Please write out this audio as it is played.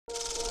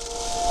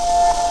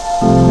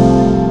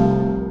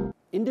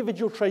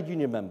individual trade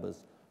union members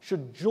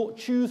should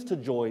choose to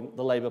join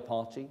the Labour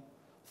Party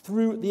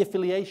through the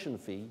affiliation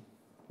fee,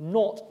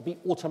 not be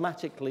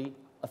automatically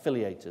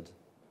affiliated.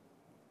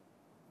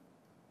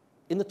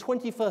 In the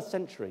 21st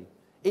century,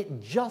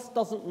 it just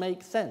doesn't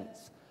make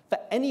sense for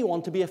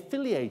anyone to be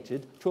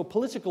affiliated to a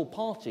political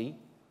party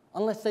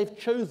unless they've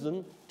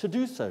chosen to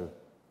do so.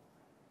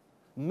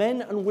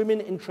 Men and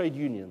women in trade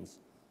unions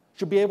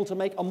should be able to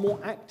make a more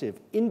active,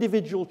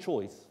 individual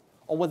choice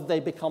on whether they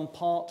become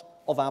part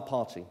of our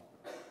party.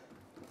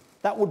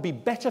 That would be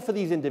better for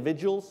these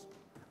individuals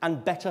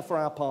and better for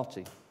our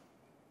party.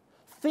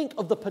 Think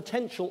of the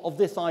potential of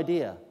this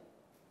idea.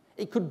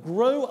 It could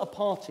grow a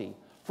party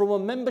from a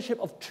membership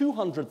of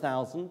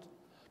 200,000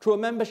 to a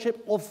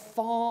membership of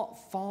far,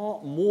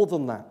 far more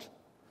than that,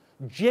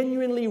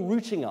 genuinely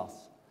rooting us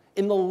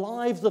in the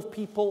lives of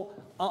people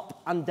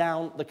up and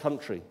down the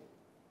country.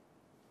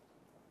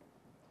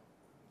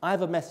 I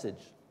have a message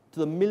to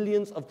the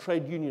millions of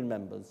trade union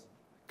members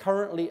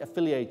currently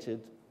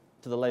affiliated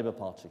to the Labour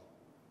Party.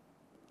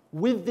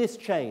 With this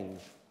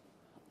change,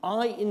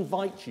 I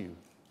invite you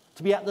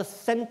to be at the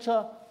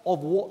centre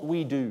of what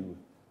we do,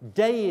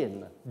 day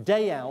in,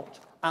 day out,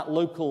 at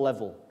local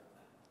level.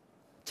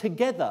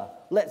 Together,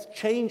 let's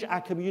change our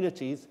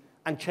communities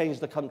and change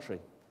the country.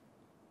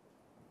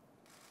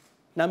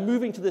 Now,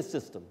 moving to this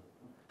system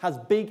has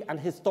big and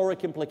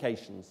historic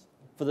implications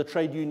for the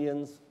trade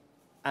unions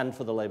and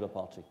for the Labour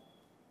Party,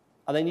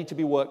 and they need to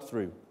be worked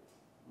through.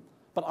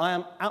 But I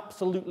am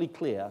absolutely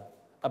clear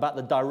about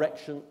the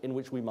direction in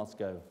which we must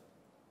go.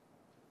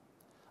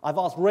 I've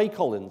asked Ray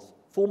Collins,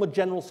 former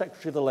General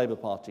Secretary of the Labour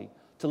Party,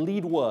 to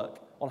lead work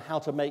on how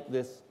to make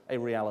this a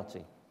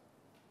reality.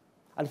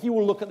 And he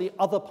will look at the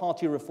other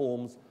party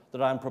reforms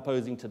that I am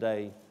proposing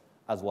today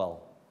as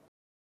well.